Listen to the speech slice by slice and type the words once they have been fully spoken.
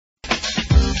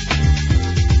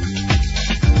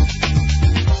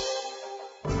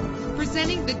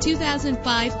the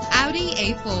 2005 Audi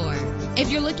A4. If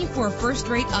you're looking for a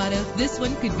first-rate auto, this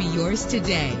one could be yours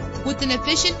today. With an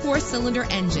efficient 4-cylinder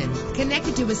engine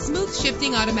connected to a smooth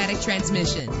shifting automatic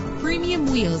transmission,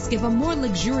 premium wheels give a more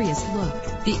luxurious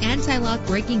look. The anti-lock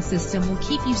braking system will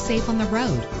keep you safe on the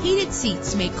road. Heated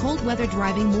seats make cold weather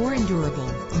driving more endurable.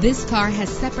 This car has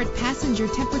separate passenger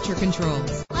temperature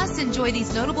controls. Plus, enjoy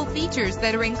these notable features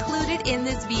that are included in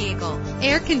this vehicle: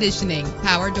 air conditioning,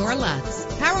 power door locks,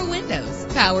 power windows,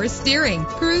 power steering,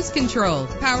 cruise control,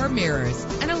 power mirrors,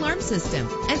 an alarm system,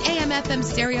 an AM/FM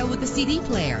stereo with a CD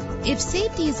player. If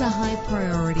safety is a high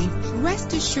priority,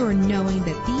 rest assured knowing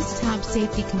that these top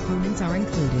safety components are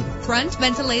included: front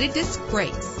ventilated disc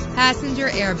brakes, passenger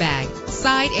airbag,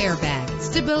 side airbag,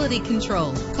 stability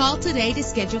control. Call today to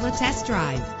schedule a test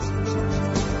drive.